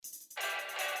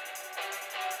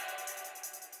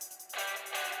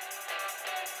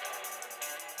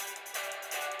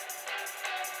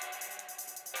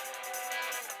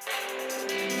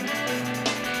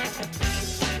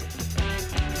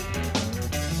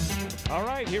All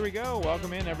right, here we go.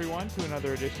 Welcome in, everyone, to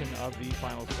another edition of the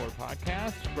Final Score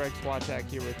podcast. Greg Plastiak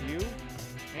here with you.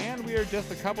 And we are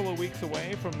just a couple of weeks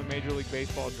away from the Major League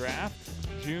Baseball draft,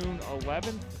 June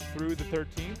 11th through the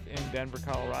 13th in Denver,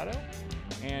 Colorado.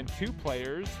 And two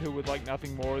players who would like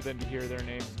nothing more than to hear their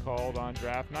names called on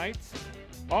draft nights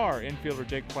are infielder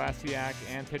Jake Plastiak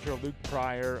and pitcher Luke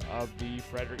Pryor of the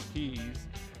Frederick Keys.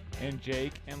 And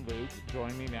Jake and Luke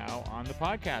join me now on the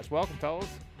podcast. Welcome, fellas.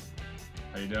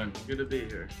 How you doing? Good to be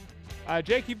here.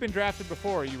 Jake, you've been drafted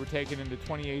before. You were taken in the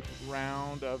 28th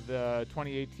round of the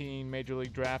 2018 Major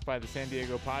League Draft by the San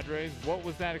Diego Padres. What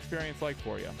was that experience like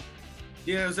for you?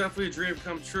 Yeah, it was definitely a dream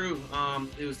come true.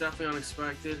 It was definitely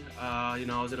unexpected. I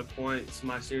was at a point, it's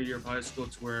my senior year of high school,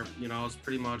 to where, I was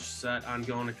pretty much set on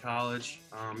going to college.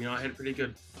 I had a pretty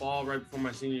good fall right before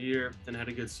my senior year, then had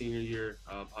a good senior year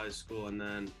of high school, and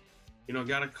then,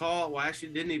 got a call. Well, I actually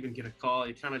didn't even get a call.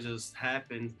 It kind of just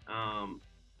happened.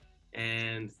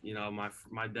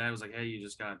 My dad was like, "Hey, you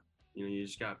just got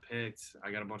picked."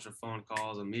 I got a bunch of phone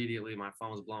calls immediately. My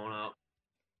phone was blowing up.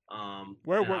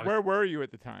 Where were you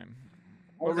at the time?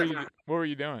 What were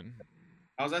you doing?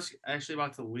 I was actually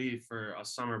about to leave for a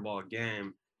summer ball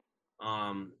game.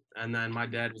 And then my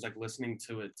dad was like listening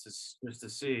to it just to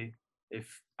see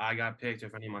if I got picked, or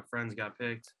if any of my friends got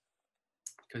picked.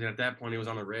 Because at that point, he was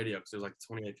on the radio because it was like the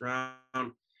 28th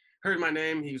round. Heard my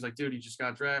name. He was like, "Dude, you just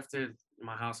got drafted."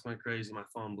 My house went crazy. My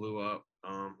phone blew up.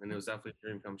 And it was definitely a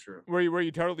dream come true. Were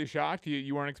you totally shocked?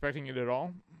 You weren't expecting it at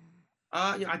all?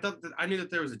 Yeah, I knew that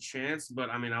there was a chance, but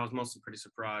I was mostly pretty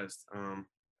surprised. And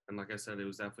like I said, it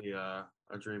was definitely a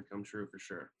dream come true for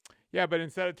sure. Yeah, but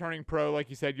instead of turning pro, like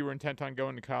you said, you were intent on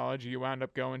going to college. You wound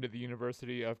up going to the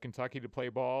University of Kentucky to play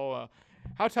ball.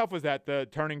 How tough was that, the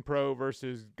turning pro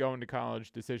versus going to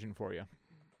college decision for you?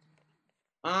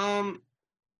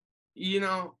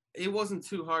 It wasn't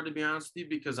too hard, to be honest with you,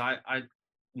 because I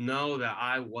know that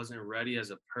I wasn't ready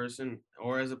as a person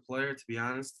or as a player, to be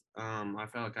honest. I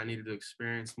felt like I needed to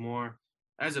experience more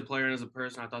as a player and as a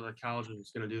person. I thought that college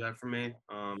was going to do that for me.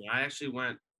 I actually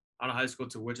went out of high school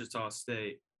to Wichita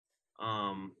State.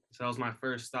 So that was my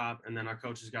first stop, and then our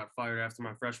coaches got fired after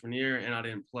my freshman year, and I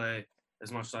didn't play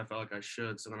as much as I felt like I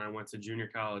should. So then I went to junior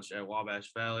college at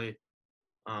Wabash Valley,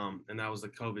 and that was the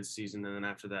COVID season. And then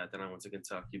after that, then I went to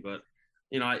Kentucky. But,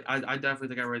 I definitely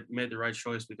think I made the right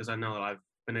choice, because I know that I've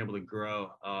been able to grow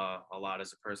a lot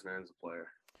as a person and as a player.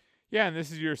 Yeah, and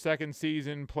this is your second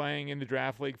season playing in the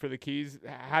draft league for the Keys.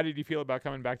 How did you feel about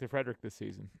coming back to Frederick this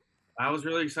season? I was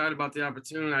really excited about the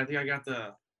opportunity.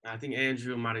 I think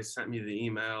Andrew might have sent me the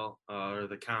email or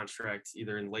the contract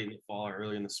either in late in the fall or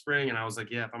early in the spring. And I was like,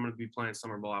 yeah, if I'm going to be playing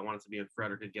summer ball, I want it to be in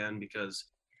Frederick again, because,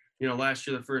 last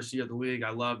year, the first year of the league,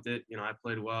 I loved it. I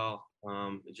played well.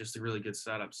 It's just a really good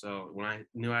setup. So when I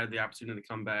knew I had the opportunity to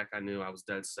come back, I knew I was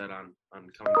dead set on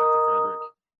coming back to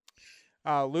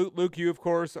Frederick. Luke, you, of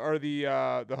course, are the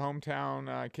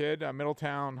hometown kid,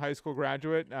 Middletown high school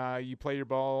graduate. You play your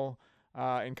ball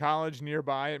in college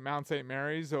nearby at Mount St.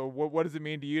 Mary's. So what does it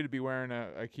mean to you to be wearing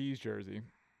a Keys jersey?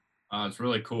 It's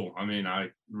really cool. I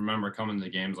remember coming to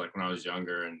games like when I was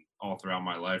younger and all throughout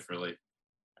my life, really.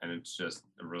 And it's just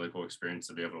a really cool experience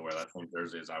to be able to wear that same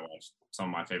jersey as I watched some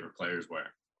of my favorite players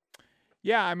wear.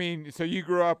 Yeah, so you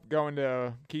grew up going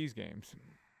to Keys games.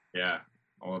 Yeah,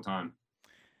 all the time.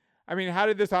 How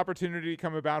did this opportunity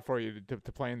come about for you to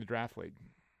play in the draft league?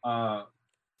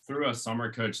 Through a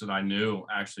summer coach that I knew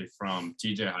actually from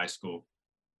TJ High School,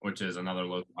 which is another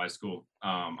local high school.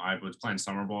 I was playing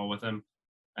summer ball with him,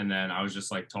 and then I was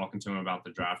just like talking to him about the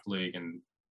draft league, and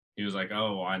he was like,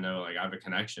 "Oh, I know, like I have a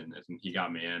connection," and he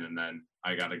got me in, and then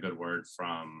I got a good word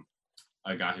from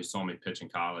a guy who saw me pitch in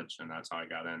college, and that's how I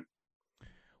got in.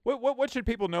 What should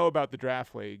people know about the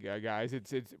draft league, guys?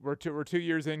 We're 2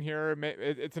 years in here.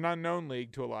 It's an unknown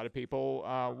league to a lot of people.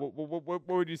 What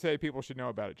would you say people should know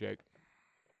about it, Jake?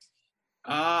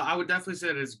 I would definitely say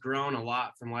that it's grown a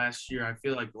lot from last year. I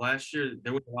feel like last year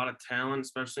there was a lot of talent,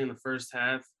 especially in the first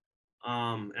half.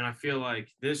 And I feel like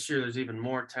this year there's even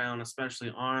more talent,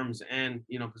 especially arms and,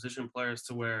 position players,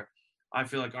 to where I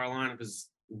feel like our lineup is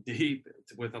deep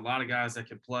with a lot of guys that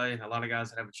can play, a lot of guys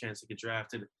that have a chance to get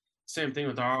drafted. Same thing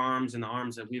with our arms and the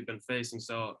arms that we've been facing.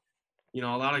 So, a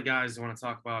lot of guys want to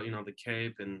talk about, the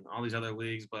Cape and all these other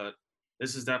leagues, but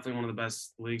this is definitely one of the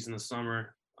best leagues in the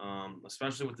summer,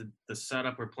 especially with the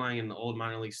setup we're playing in the old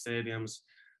minor league stadiums.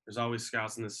 There's always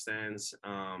scouts in the stands,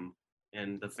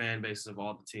 and the fan bases of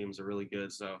all the teams are really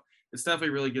good. So it's definitely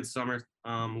a really good summer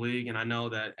league, and I know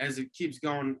that as it keeps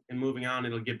going and moving on,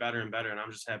 it'll get better and better, and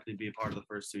I'm just happy to be a part of the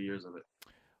first 2 years of it.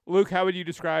 Luke, how would you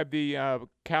describe the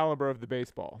caliber of the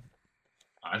baseball?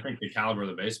 I think the caliber of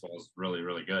the baseball is really,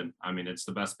 really good. I mean, it's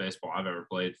the best baseball I've ever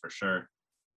played for sure.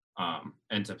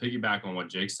 And to piggyback on what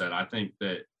Jake said, I think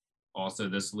that also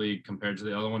this league compared to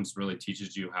the other ones really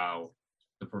teaches you how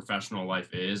the professional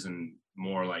life is and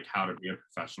more like how to be a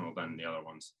professional than the other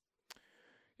ones.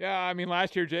 Yeah, I mean,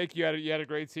 last year, Jake, you had a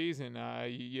great season.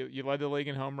 You led the league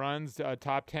in home runs,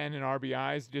 top 10 in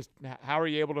RBIs. Just how are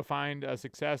you able to find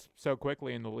success so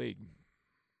quickly in the league?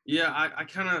 Yeah, I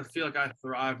kind of feel like I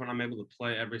thrive when I'm able to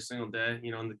play every single day.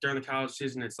 During the college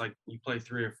season, it's like you play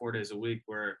 3 or 4 days a week.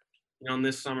 Where in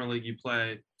this summer league, you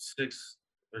play 6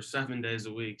 or 7 days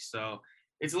a week. So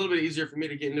it's a little bit easier for me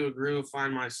to get into a groove,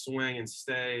 find my swing, and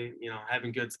stay,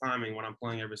 having good timing when I'm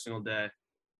playing every single day.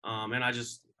 And I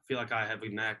just feel like I have a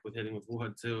knack with hitting with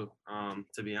wood too,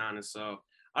 to be honest. So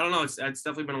I don't know. It's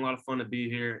definitely been a lot of fun to be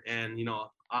here, and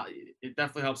it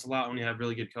definitely helps a lot when you have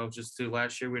really good coaches too.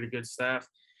 Last year we had a good staff,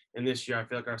 and this year I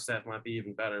feel like our staff might be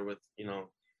even better with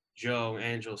Joe,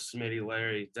 Angel, Smitty,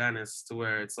 Larry, Dennis, to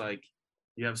where it's like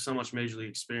you have so much major league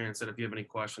experience that if you have any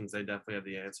questions, they definitely have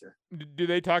the answer. Do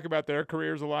they talk about their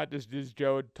careers a lot? Does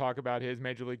Joe talk about his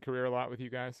major league career a lot with you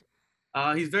guys?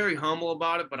 He's very humble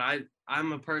about it, but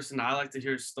I'm a person, I like to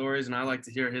hear stories, and I like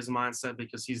to hear his mindset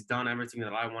because he's done everything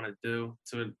that I want to do.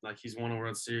 Like he's won a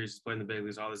World Series, he's played in the big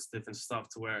leagues, all this different stuff.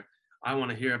 To where I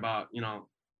want to hear about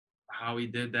how he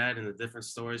did that and the different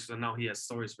stories. Because I know he has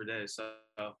stories for days. So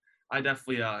I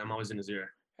definitely am always in his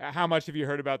ear. How much have you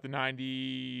heard about the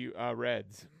 '90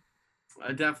 Reds?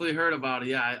 I definitely heard about it.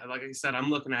 Yeah, like I said, I'm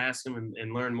looking to ask him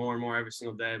and learn more and more every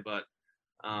single day. But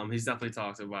he's definitely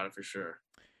talked about it for sure.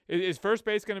 Is first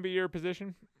base going to be your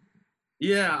position?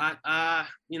 Yeah,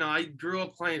 I grew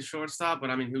up playing shortstop, but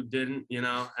I mean, who didn't,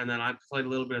 And then I played a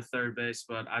little bit of third base,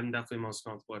 but I'm definitely most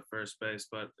comfortable at first base.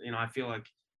 But I feel like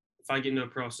if I get into a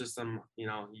pro system, they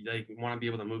want to be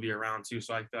able to move you around too.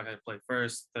 So I feel like I play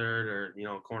first, third,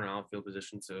 or corner outfield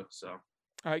position too. So.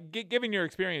 Given your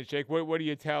experience, Jake, what do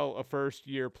you tell a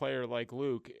first-year player like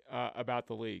Luke about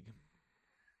the league?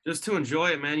 Just to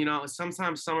enjoy it, man.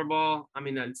 Sometimes summer ball. I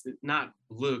mean, it's not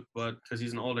Luke, but because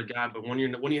he's an older guy. But when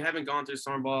you haven't gone through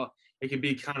summer ball, it can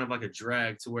be kind of like a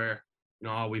drag to where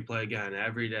we play again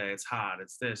every day. It's hot.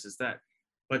 It's this. It's that.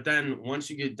 But then once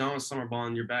you get done with summer ball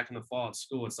and you're back in the fall at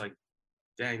school, it's like,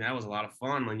 dang, that was a lot of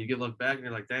fun. When you look back and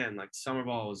you're like, damn, like summer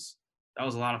ball was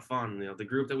a lot of fun. The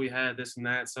group that we had, this and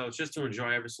that. So it's just to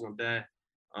enjoy every single day.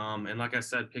 And like I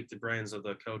said, pick the brains of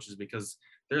the coaches because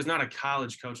there's not a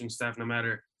college coaching staff, no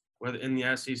matter whether in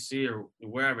the SEC or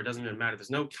wherever, it doesn't even matter. There's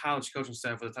no college coaching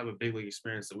staff with the type of big league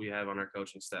experience that we have on our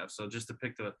coaching staff. So just to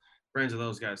pick the brains of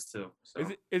those guys too. So.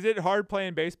 Is it hard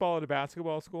playing baseball at a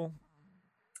basketball school?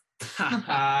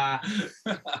 We're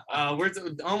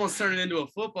almost turning into a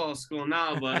football school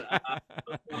now, but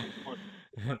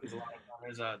there's a lot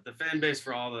of fun. The fan base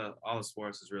for all the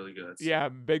sports is really good. So. Yeah,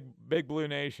 big blue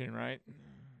nation, right?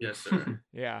 Yes, sir.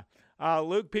 Yeah.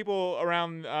 Luke, people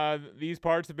around these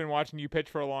parts have been watching you pitch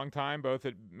for a long time, both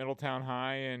at Middletown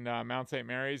High and Mount St.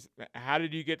 Mary's. How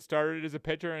did you get started as a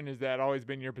pitcher, and has that always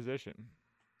been your position?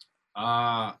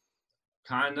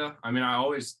 Kinda. I mean, I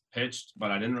always pitched, but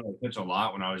I didn't really pitch a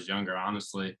lot when I was younger,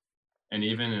 honestly. And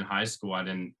even in high school, I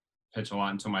didn't pitch a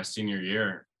lot until my senior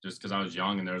year, just because I was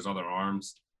young and there was other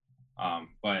arms.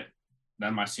 But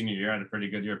then my senior year, I had a pretty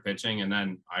good year pitching, and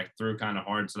then I threw kind of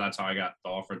hard, so that's how I got the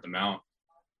offer at the Mount.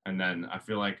 And then I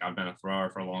feel like I've been a thrower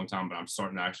for a long time, but I'm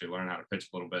starting to actually learn how to pitch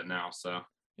a little bit now. So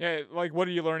yeah, like what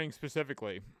are you learning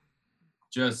specifically?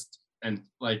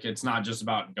 Like it's not just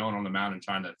about going on the mound and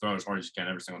trying to throw as hard as you can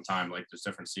every single time. Like there's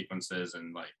different sequences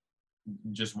and like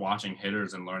just watching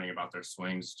hitters and learning about their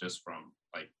swings just from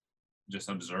like just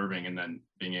observing and then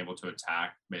being able to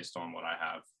attack based on what I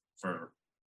have for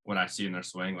what I see in their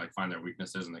swing, like find their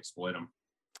weaknesses and exploit them.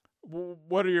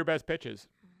 What are your best pitches?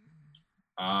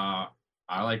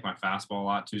 I like my fastball a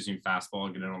lot, two-seam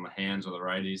fastball, get it on the hands of the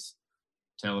righties,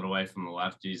 tail it away from the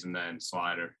lefties, and then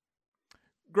slider.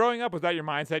 Growing up, was that your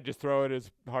mindset? Just throw it as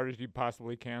hard as you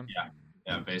possibly can?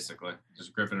 Yeah, basically.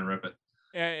 Just grip it and rip it.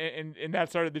 And that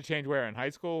started to change where? In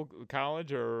high school,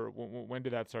 college, or when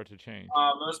did that start to change?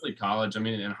 Mostly college. I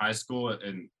mean, in high school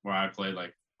and where I played,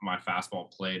 like my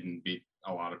fastball played and beat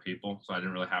a lot of people, so I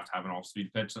didn't really have to have an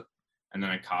off-speed pitch. And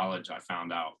then in college, I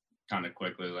found out kind of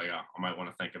quickly, like, I might want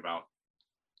to think about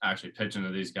actually pitching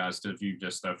to these guys. If you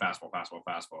just throw fastball,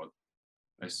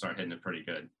 they start hitting it pretty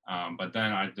good. But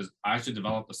then I actually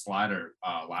developed the slider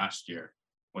last year,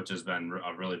 which has been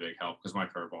a really big help because my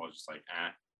curveball is just like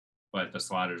but the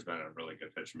slider's been a really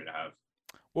good pitch for me to have.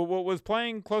 Well, what was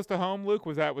playing close to home, Luke?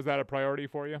 Was that a priority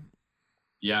for you?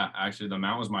 Yeah, actually, the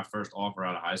Mount was my first offer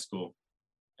out of high school,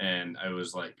 And I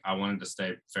was like, I wanted to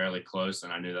stay fairly close,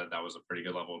 and I knew that that was a pretty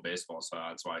good level of baseball, so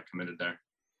that's why I committed there.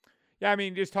 Yeah, I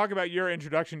mean, just talk about your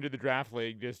introduction to the draft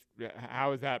league. Just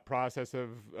how is that process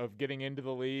of getting into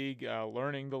the league,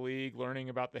 learning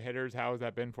about the hitters? How has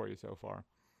that been for you so far?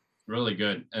 Really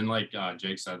good. And like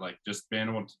Jake said, like just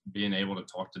being able to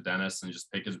talk to Dennis and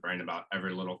just pick his brain about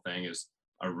every little thing is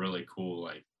a really cool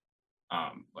like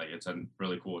it's a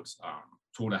really cool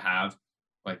tool to have.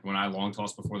 Like when I long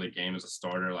toss before the game as a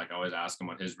starter, like I always ask him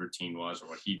what his routine was or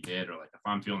what he did, or like if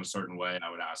I'm feeling a certain way, I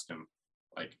would ask him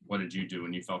like, what did you do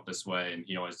when you felt this way? And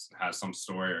he always has some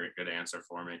story or a good answer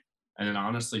for me. And then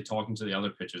honestly, talking to the other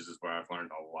pitches is where I've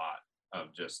learned a lot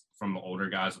of just from the older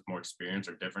guys with more experience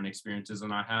or different experiences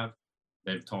than I have.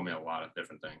 They've told me a lot of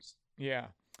different things. Yeah.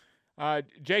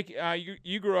 Jake,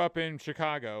 you grew up in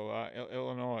Chicago,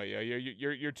 Illinois.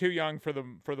 You're too young for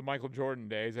the Michael Jordan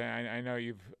days. I know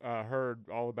you've heard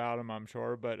all about him, I'm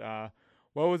sure. But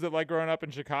what was it like growing up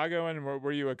in Chicago? And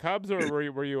were you a Cubs or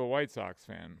were you a White Sox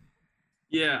fan?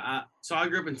 Yeah, so I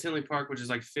grew up in Tinley Park, which is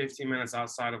like 15 minutes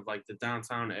outside of like the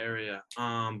downtown area.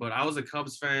 But I was a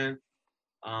Cubs fan,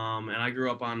 and I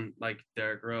grew up on like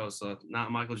Derrick Rose, so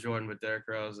not Michael Jordan, but Derrick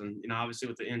Rose, and obviously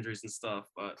with the injuries and stuff.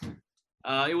 But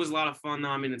it was a lot of fun, though.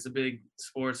 I mean, it's a big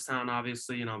sports town,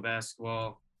 obviously.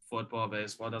 Basketball, football,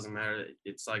 baseball, it doesn't matter.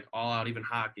 It's like all out, even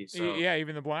hockey. So Yeah,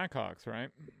 even the Blackhawks,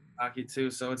 right? Hockey too.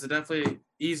 So it's definitely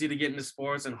easy to get into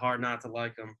sports and hard not to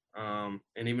like them.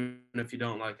 And even if you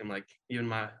don't like them, like even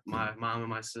my mom and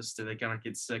my sister, they kind of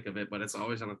get sick of it, but it's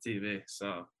always on the TV.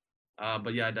 So,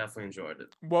 but yeah, I definitely enjoyed it.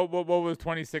 What was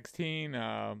 2016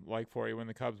 like for you when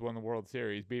the Cubs won the World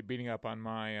Series, beating up on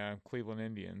my Cleveland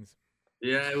Indians?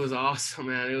 Yeah, it was awesome,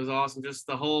 man. It was awesome. Just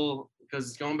the whole,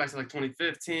 because going back to like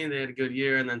 2015, they had a good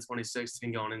year, and then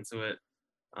 2016 going into it.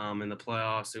 In the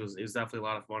playoffs, it was definitely a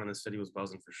lot of fun, and the city was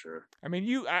buzzing for sure. I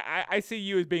mean, I see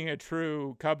you as being a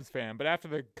true Cubs fan, but after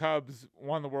the Cubs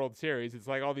won the World Series, it's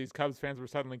like all these Cubs fans were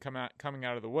suddenly coming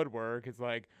out of the woodwork. It's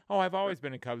like, oh, I've always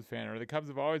been a Cubs fan, or the Cubs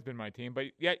have always been my team, but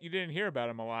yet you didn't hear about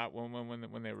them a lot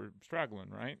when they were struggling,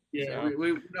 right? Yeah, so.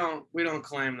 we don't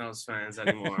claim those fans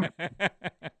anymore.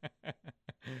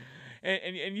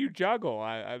 And you juggle.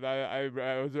 I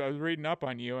was reading up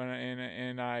on you,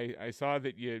 and I saw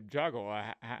that you juggle.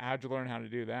 How'd you learn how to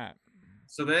do that?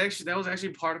 So that was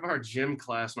actually part of our gym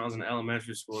class when I was in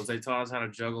elementary school. Is they taught us how to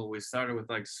juggle. We started with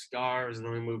like scarves, and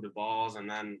then we moved to balls, and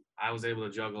then I was able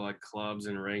to juggle like clubs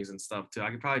and rings and stuff too.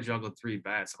 I could probably juggle 3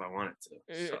 bats if I wanted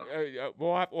to. So.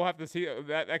 We'll have to see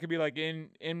that. That could be like in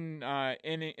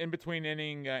between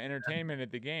inning entertainment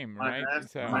at the game, right?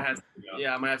 I might have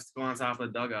to go on top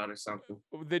of the dugout or something.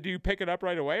 Did you pick it up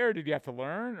right away, or did you have to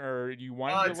learn, or you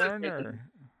wanted to learn, or?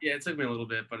 Yeah, it took me a little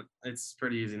bit, but it's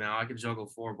pretty easy now. I can juggle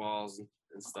 4 balls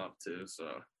and stuff too.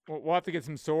 So we'll have to get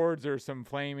some swords or some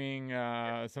flaming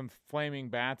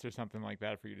bats or something like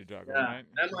that for you to juggle. Yeah, right?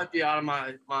 That might be out of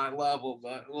my level,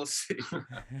 but we'll see.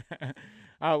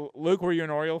 Luke, were you an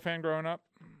Oriole fan growing up?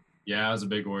 Yeah, I was a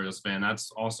big Orioles fan.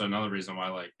 That's also another reason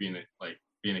why being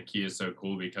a Key is so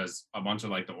cool, because a bunch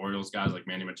of like the Orioles guys like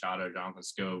Manny Machado, Jonathan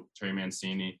Scope, Trey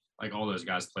Mancini, like all those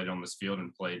guys played on this field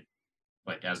and played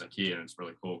like as a Key, and it's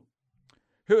really cool.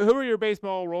 Who are your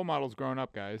baseball role models growing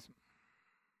up, guys?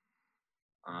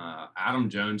 Adam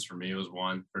Jones for me was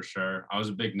one for sure. I was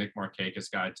a big Nick Markakis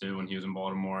guy too when he was in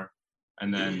Baltimore.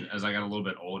 And then as I got a little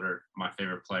bit older, my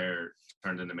favorite player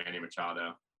turned into Manny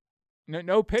Machado.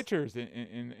 No pitchers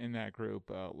in that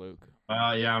group, Luke.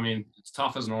 Yeah, I mean, it's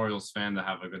tough as an Orioles fan to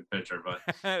have a good pitcher, but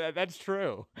that's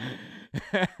true.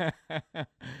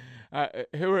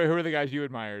 Who are the guys you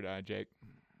admired, Jake?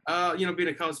 Being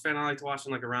a Cubs fan, I liked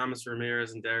watching like Aramis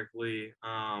Ramirez and Derek Lee.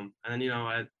 And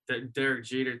then, Derek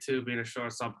Jeter too, being a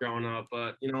shortstop growing up.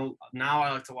 But, now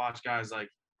I like to watch guys like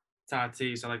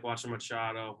Tatis. I like watching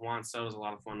Machado. Juan Soto's a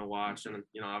lot of fun to watch. And,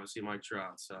 obviously Mike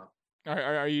Trout. So.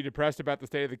 Are you depressed about the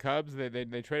state of the Cubs?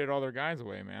 They traded all their guys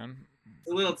away, man.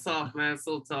 It's a little tough, man. It's a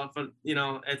little tough. But,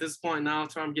 at this point now,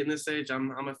 after I'm getting this age,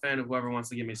 I'm a fan of whoever wants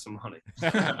to give me some money.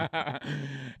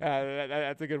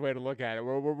 That's a good way to look at it.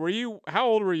 Were you? How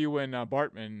old were you when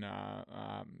Bartman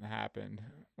happened?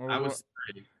 I was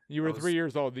 3. You were 3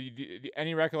 years old.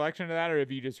 Any recollection of that, or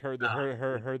have you just heard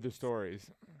the stories?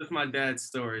 Just my dad's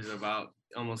stories about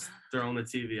almost throwing the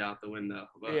TV out the window.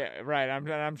 But. Yeah, right.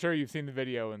 I'm sure you've seen the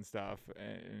video and stuff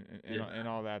and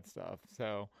all that stuff.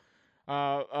 So.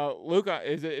 Luca,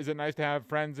 is it nice to have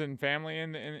friends and family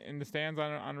in the stands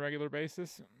on a regular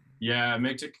basis? Yeah, it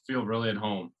makes it feel really at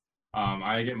home.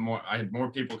 I had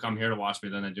more people come here to watch me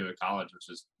than I do at college, which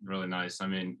is really nice. I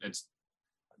mean, it's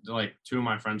like 2 of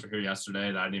my friends were here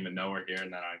yesterday that I didn't even know were here,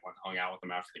 and then I hung out with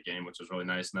them after the game, which was really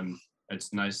nice. And then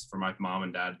it's nice for my mom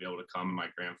and dad to be able to come, and my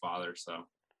grandfather. So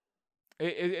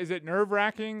Is it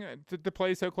nerve-wracking to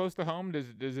play so close to home?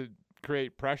 Does it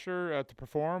create pressure to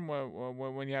perform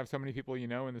when you have so many people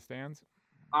in the stands?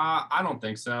 I don't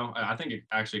think so. I think it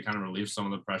actually kind of relieves some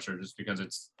of the pressure just because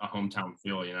it's a hometown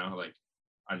feel, like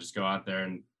I just go out there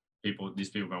and these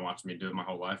people have been watching me do it my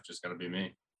whole life. Just got to be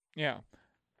me. Yeah.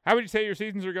 How would you say your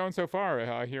seasons are going so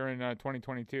far here in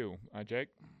 2022, Jake?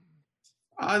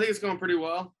 I think it's going pretty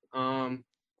well.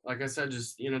 Like I said,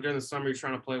 just during the summer you're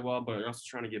trying to play well, but you're also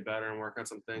trying to get better and work on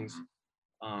some things.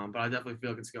 But I definitely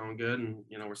feel like it's going good, and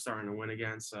we're starting to win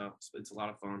again, so it's a lot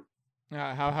of fun.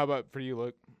 How about for you,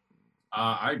 Luke?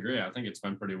 I agree. I think it's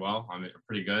been pretty well. I mean,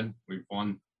 pretty good. We've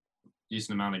won a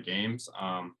decent amount of games.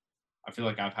 I feel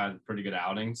like I've had pretty good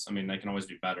outings. I mean, they can always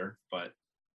be better, but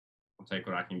I'll take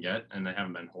what I can get, and they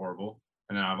haven't been horrible.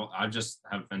 And then I just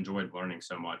have enjoyed learning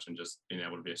so much and just being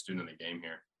able to be a student of the game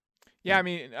here. Yeah, I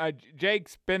mean,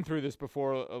 Jake's been through this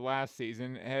before last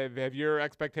season. Have your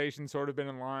expectations sort of been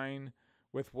in line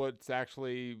with what's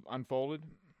actually unfolded?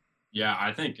 Yeah,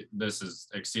 I think this has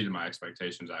exceeded my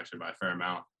expectations actually by a fair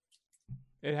amount.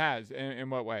 It has. In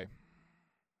what way?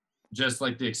 Just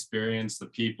like the experience, the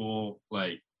people,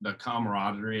 like the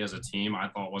camaraderie as a team, I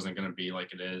thought wasn't going to be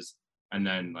like it is. And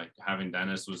then like having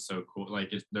Dennis was so cool.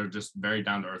 Like they're just very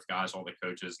down to earth guys, all the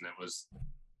coaches. And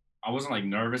I wasn't like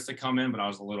nervous to come in, but I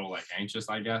was a little like anxious,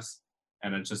 I guess.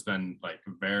 And it's just been like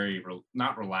very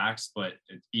not relaxed, but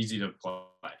it's easy to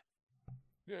play.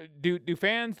 Do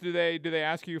fans do they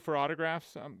ask you for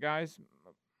autographs, guys?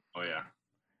 Oh yeah.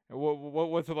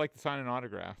 What's it like to sign an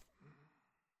autograph?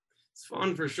 It's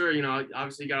fun for sure.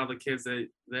 Obviously you got all the kids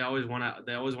they always want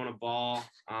a ball.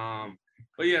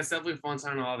 But yeah, it's definitely fun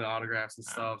signing all the autographs and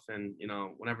stuff. And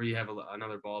whenever you have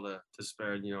another ball to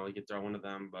spare, you can throw one of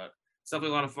them. But it's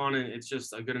definitely a lot of fun, and it's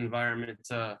just a good environment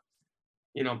to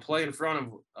play in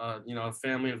front of a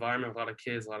family environment with a lot of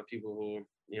kids, a lot of people who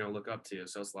look up to you.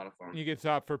 So it's a lot of fun. You get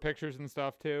stopped for pictures and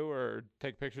stuff too, or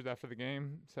take pictures after the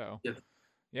game. So yeah.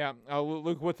 Yeah.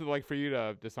 Luke, what's it like for you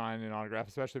to sign an autograph,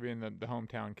 especially being the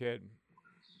hometown kid?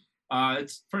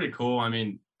 It's pretty cool. I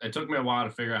mean, it took me a while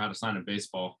to figure out how to sign a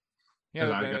baseball.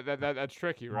 Yeah, that's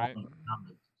tricky, right?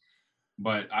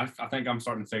 But I think I'm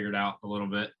starting to figure it out a little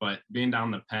bit. But being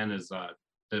down the pen is a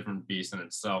different beast in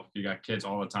itself. You got kids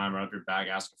all the time right up your bag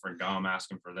asking for gum,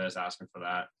 asking for this, asking for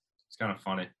that. It's kind of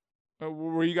funny.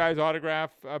 Were you guys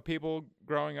autograph people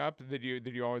growing up? Did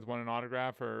you always want an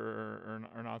autograph or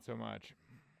not so much?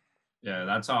 Yeah,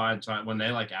 that's how I try. When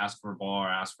they like ask for a ball or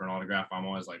ask for an autograph, I'm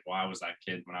always like, well, I was that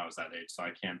kid when I was that age, so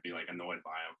I can't be like annoyed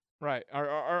by them. Right.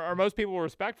 Are most people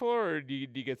respectful, or do you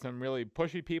get some really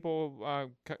pushy people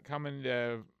coming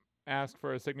to ask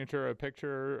for a signature or a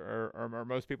picture, or are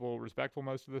most people respectful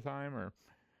most of the time, or?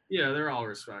 Yeah, they're all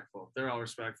respectful.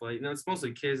 It's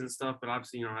mostly kids and stuff, but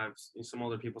obviously, I have some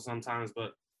older people sometimes,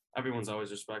 but everyone's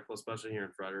always respectful, especially here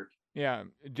in Frederick. Yeah,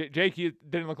 Jake, you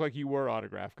didn't look like you were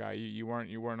autograph guy. You weren't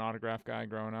an autograph guy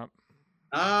growing up.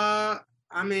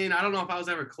 I mean, I don't know if I was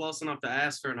ever close enough to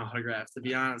ask for an autograph, to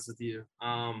be honest with you.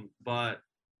 But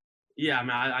yeah, I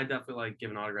mean, I definitely like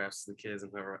giving autographs to the kids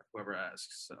and whoever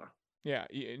asks. So. Yeah,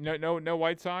 no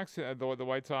White Sox. The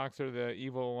White Sox are the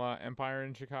evil empire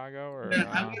in Chicago. Or yeah,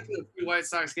 I went to a few White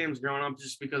Sox games growing up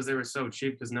just because they were so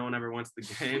cheap because no one ever went to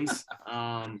the games.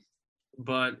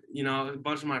 But a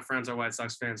bunch of my friends are White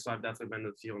Sox fans, so I've definitely been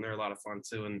to the field, and they're a lot of fun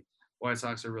too. And White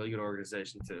Sox are a really good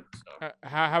organization too. So.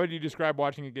 How would you describe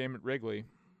watching a game at Wrigley?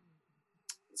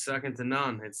 Second to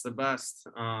none. It's the best.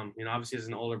 Obviously it's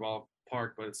an older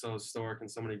ballpark, but it's so historic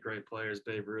and so many great players.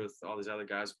 Babe Ruth, all these other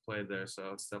guys who played there. So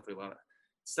it's definitely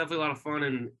a lot of fun.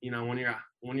 And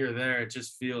when you're there, it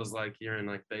just feels like you're in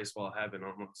like baseball heaven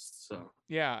almost. So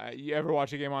yeah, you ever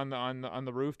watch a game on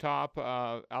the rooftop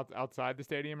outside the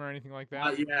stadium or anything like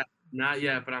that? Not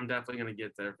yet, but I'm definitely gonna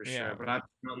get there for sure. But I've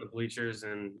been on the bleachers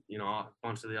and a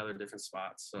bunch of the other different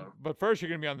spots. So. But first, you're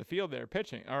gonna be on the field there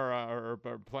pitching or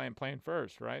playing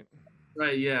first, right?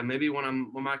 Right. Yeah. Maybe when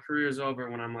my career is over,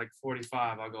 when I'm like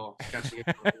 45, I'll go catch a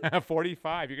game.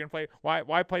 45. You're gonna play.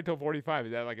 Why play till 45?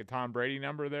 Is that like a Tom Brady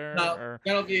number there? No, or?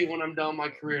 That'll be when I'm done my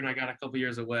career and I got a couple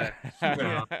years away.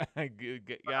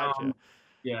 Gotcha.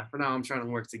 Yeah, for now I'm trying to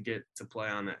work to get to play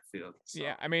on that field. So.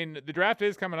 Yeah, I mean, the draft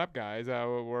is coming up, guys.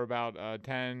 We're about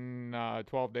 10,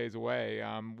 12 days away.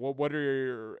 What are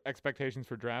your expectations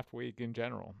for draft week in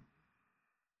general?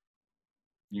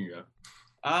 You go.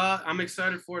 I'm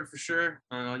excited for it for sure.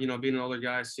 Being an older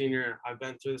guy, senior, I've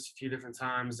been through this a few different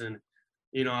times, and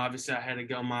obviously I had to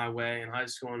go my way in high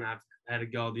school, and I've had to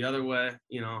go the other way,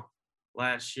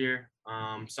 last year.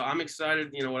 So I'm excited.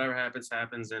 Whatever happens,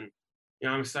 and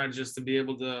I'm excited just to be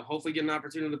able to hopefully get an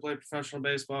opportunity to play professional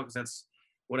baseball because that's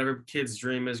what every kid's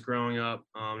dream is growing up.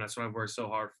 That's what I've worked so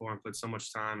hard for and put so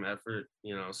much time, effort,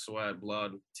 sweat,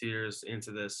 blood, tears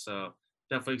into this. So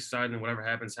definitely excited, and whatever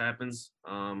happens, happens.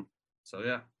 So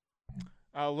yeah.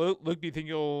 Luke, do you think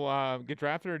you'll get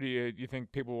drafted, or do you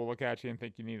think people will look at you and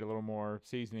think you need a little more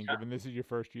seasoning, given this is your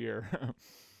first year?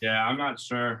 Yeah, I'm not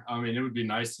sure. I mean, it would be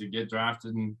nice to get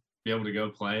drafted and be able to go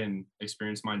play and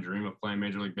experience my dream of playing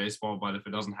Major League Baseball. But if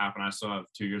it doesn't happen, I still have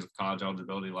 2 years of college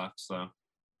eligibility left. So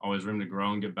always room to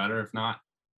grow and get better if not.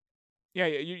 Yeah,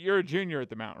 you're a junior at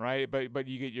the Mount, right? But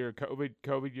you get your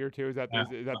COVID year too. Is that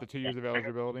the 2 years of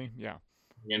eligibility? Yeah.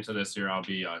 Into this year, I'll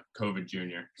be a COVID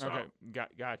junior. So. Okay,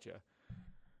 gotcha.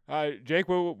 Jake,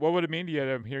 what would it mean to you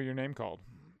to hear your name called?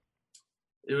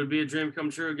 It would be a dream come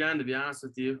true again, to be honest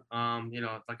with you.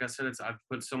 Like I said, I've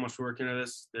put so much work into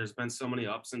this. There's been so many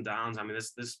ups and downs. I mean,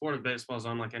 this sport of baseball is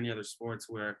unlike any other sports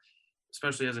where,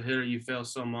 especially as a hitter, you fail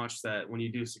so much that when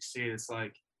you do succeed, it's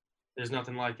like there's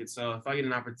nothing like it. So if I get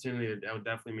an opportunity, that would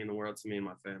definitely mean the world to me and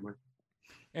my family.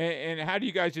 And how do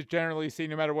you guys just generally see,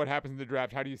 no matter what happens in the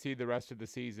draft, how do you see the rest of the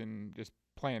season just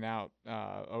playing out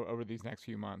over these next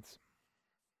few months?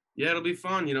 Yeah, it'll be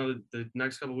fun. The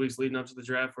next couple of weeks leading up to the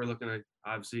draft, we're looking to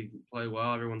obviously play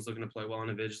well. Everyone's looking to play well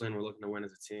individually, and we're looking to win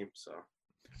as a team. So,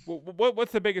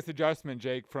 what's the biggest adjustment,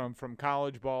 Jake, from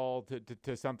college ball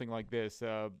to something like this,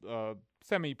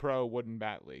 semi-pro wooden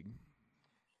bat league?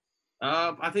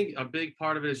 I think a big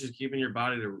part of it is just keeping your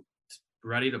body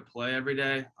ready to play every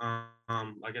day.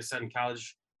 Like I said, in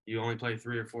college, you only play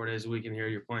 3 or 4 days a week, and here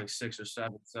you're playing 6 or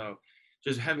 7. So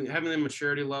just having the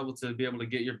maturity level to be able to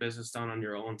get your business done on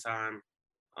your own time.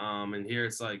 And here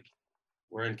it's like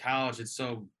we're in college, it's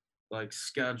so like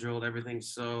scheduled,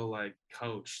 everything's so like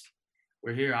coached.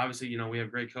 We're here, obviously, we have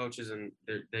great coaches and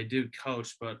they do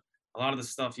coach, but a lot of the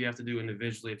stuff you have to do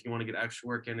individually. If you want to get extra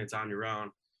work in, it's on your own.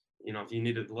 If you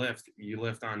need to lift, you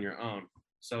lift on your own.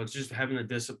 So it's just having the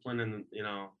discipline and,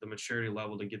 the maturity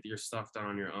level to get your stuff done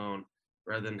on your own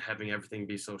rather than having everything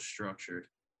be so structured.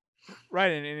 Right,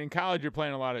 and in college you're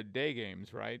playing a lot of day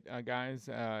games, right, guys?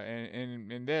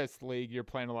 And in this league you're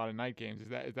playing a lot of night games.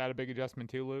 Is that a big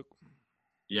adjustment too, Luke?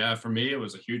 Yeah, for me it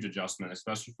was a huge adjustment,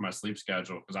 especially for my sleep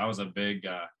schedule, because I was a big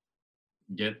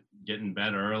get in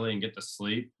bed early and get to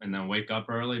sleep and then wake up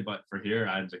early. But for here,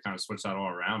 I had to kind of switch that all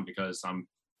around because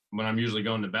when I'm usually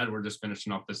going to bed, we're just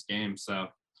finishing up this game. So,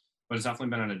 but it's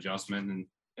definitely been an adjustment,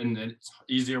 and it's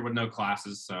easier with no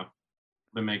classes. So, I've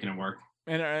been making it work.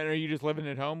 And are you just living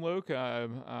at home, Luke? You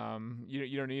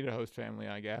don't need a host family,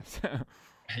 I guess.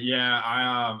 Yeah,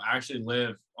 I actually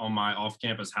live on my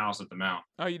off-campus house at the Mount.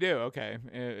 Oh, you do? Okay,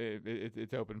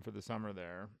 it's open for the summer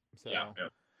there. So,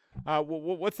 yeah.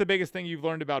 What's the biggest thing you've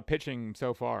learned about pitching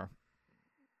so far?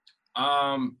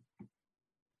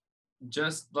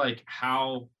 Just like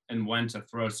how and when to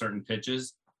throw certain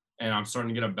pitches, and I'm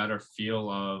starting to get a better feel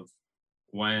of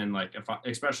when, like,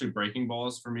 especially breaking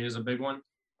balls for me is a big one.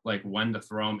 Like when to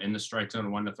throw them in the strike zone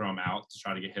and when to throw them out to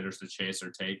try to get hitters to chase or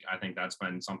take. I think that's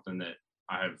been something that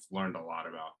I have learned a lot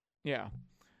about. Yeah.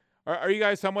 Are you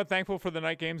guys somewhat thankful for the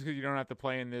night games because you don't have to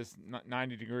play in this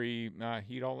 90-degree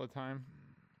heat all the time?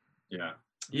 Yeah.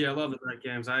 Yeah, I love the night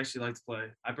games. I actually like to play.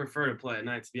 I prefer to play at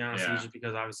night, to be honest, just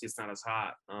because obviously it's not as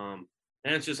hot.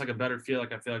 And it's just like a better feel.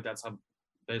 Like I feel like that's how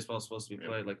baseball is supposed to be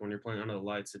played. Like when you're playing under the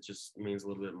lights, it just means a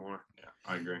little bit more. Yeah,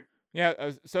 I agree.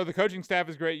 Yeah, so the coaching staff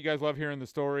is great. You guys love hearing the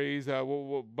stories.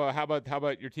 But how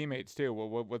about your teammates too?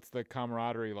 What's the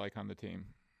camaraderie like on the team?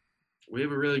 We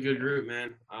have a really good group,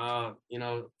 man.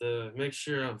 The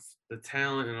mixture of the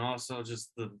talent and also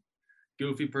just the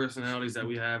goofy personalities that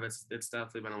we have. It's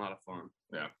definitely been a lot of fun.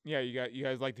 Yeah. Yeah, you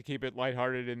guys like to keep it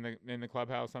lighthearted in the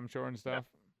clubhouse, I'm sure, and stuff.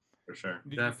 Yeah, for sure.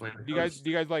 Definitely. Do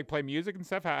you guys like play music and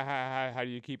stuff? How do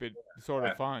you keep it sort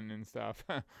of fun and stuff?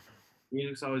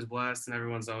 Music's always blessed, and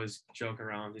everyone's always joking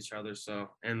around with each other. So,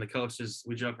 and the coaches,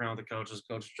 we joke around with the coaches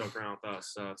joke around with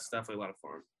us. So it's definitely a lot of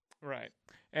fun. Right.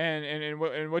 And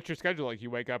what's your schedule like? You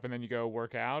wake up and then you go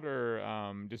work out,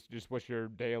 or just what's your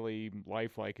daily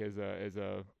life like as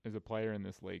a player in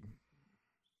this league?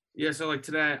 Yeah. So like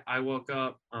today, I woke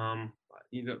up.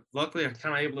 Luckily, I'm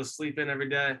kind of able to sleep in every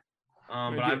day.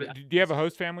 Do you have a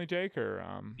host family, Jake, or?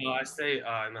 No, I stay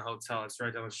in the hotel. It's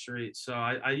right down the street. So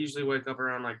I usually wake up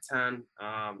around like 10,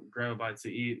 grab a bite to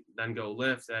eat, then go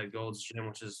lift at Gold's Gym,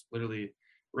 which is literally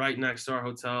right next to our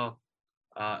hotel.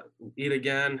 Eat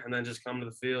again, and then just come to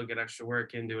the field, get extra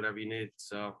work in, do whatever you need.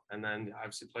 So, and then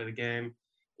obviously play the game,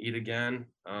 eat again,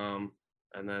 and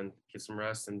then get some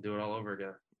rest and do it all over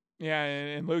again. Yeah,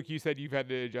 and Luke, you said you've had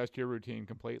to adjust your routine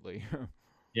completely.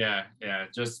 Yeah,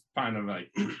 just kind of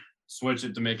like switch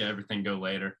it to make everything go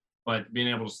later. but being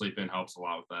able to sleep in helps a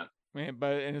lot with that.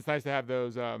 And it's nice to have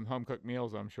those home cooked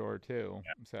meals, I'm sure too.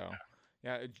 Yeah. So,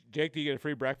 yeah, Jake, do you get a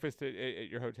free breakfast at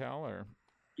your hotel or?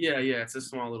 Yeah, it's a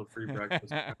small little free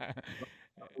breakfast.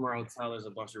 From our hotel, there's a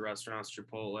bunch of restaurants,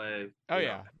 Chipotle. Oh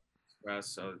yeah. Express,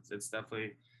 so it's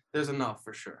definitely, there's enough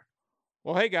for sure.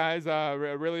 Well, hey guys,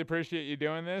 really appreciate you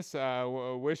doing this.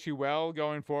 Wish you well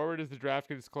going forward as the draft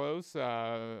gets close.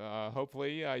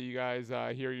 Hopefully, you guys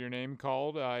hear your name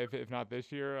called, if not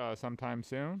this year, sometime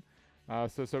soon.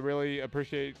 So really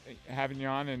appreciate having you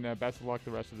on, and best of luck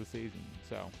the rest of the season.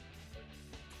 So.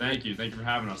 Thank you for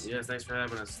having us. Yes, thanks for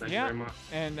having us. Thank you very much.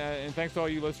 And thanks to all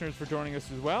you listeners for joining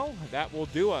us as well. That will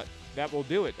do it.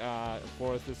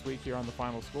 For us this week here on The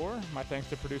Final Score. My thanks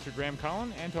to producer Graham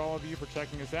Cullen and to all of you for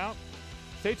checking us out.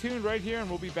 Stay tuned right here, and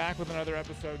we'll be back with another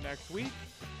episode next week.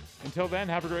 Until then,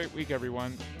 have a great week,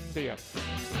 everyone. See ya.